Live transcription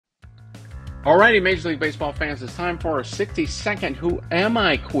Alrighty, Major League Baseball fans, it's time for our 60-second Who Am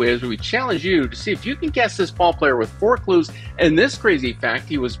I quiz, where we challenge you to see if you can guess this ball player with 4 clues. And this crazy fact: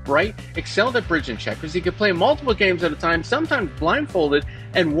 he was bright, excelled at bridge and checkers, he could play multiple games at a time, sometimes blindfolded,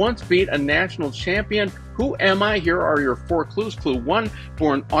 and once beat a national champion. Who am I? Here are your 4 clues. Clue 1,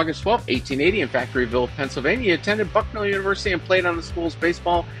 born August 12, 1880 in Factoryville, Pennsylvania. He attended Bucknell University and played on the school's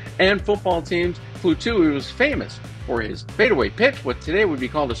baseball and football teams. Clue 2, he was famous for his fadeaway pitch, what today would be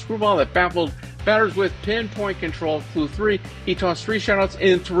called a screwball that baffled batters with pinpoint control. Clue 3, he tossed 3 shutouts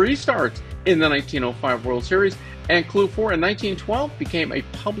in 3 starts in the 1905 World Series. And clue 4, in 1912, became a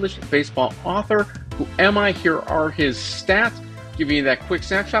published baseball author. Who am I? Here are his stats. Giving you that quick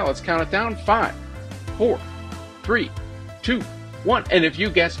snapshot. Let's count it down. 5, 4, 3, 2, 1. And if you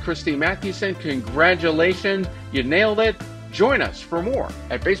guessed Christy Mathewson, congratulations, you nailed it. Join us for more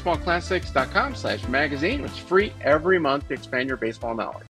at baseballclassics.com/magazine. It's free every month to expand your baseball knowledge.